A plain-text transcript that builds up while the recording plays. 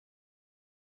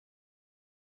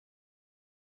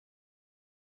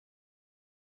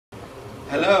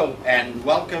Hello and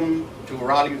welcome to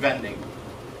Raleigh Vending.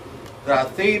 There are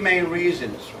three main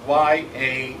reasons why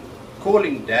a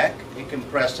cooling deck, a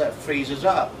compressor, freezes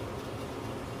up.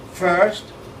 First,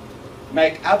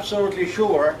 make absolutely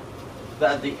sure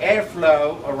that the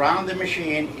airflow around the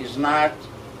machine is not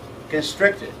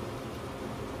constricted.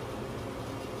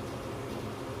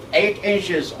 8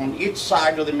 inches on each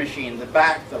side of the machine, the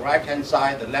back, the right hand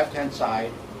side, the left hand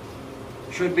side,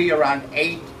 should be around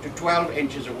 8 to 12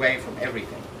 inches away from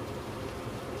everything.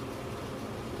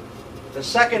 The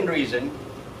second reason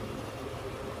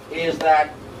is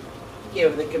that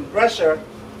if the compressor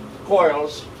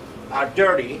coils are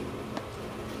dirty,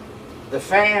 the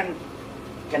fan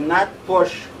cannot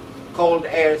push cold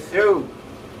air through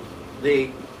the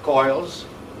coils,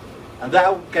 and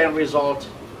that can result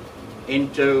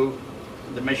into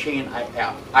the machine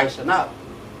icing up.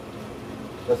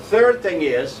 The third thing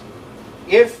is,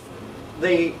 if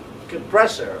the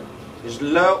compressor is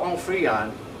low on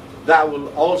Freon, that will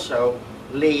also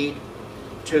lead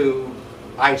to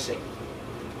icing.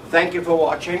 Thank you for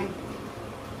watching,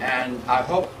 and I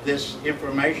hope this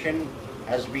information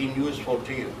has been useful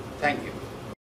to you. Thank you.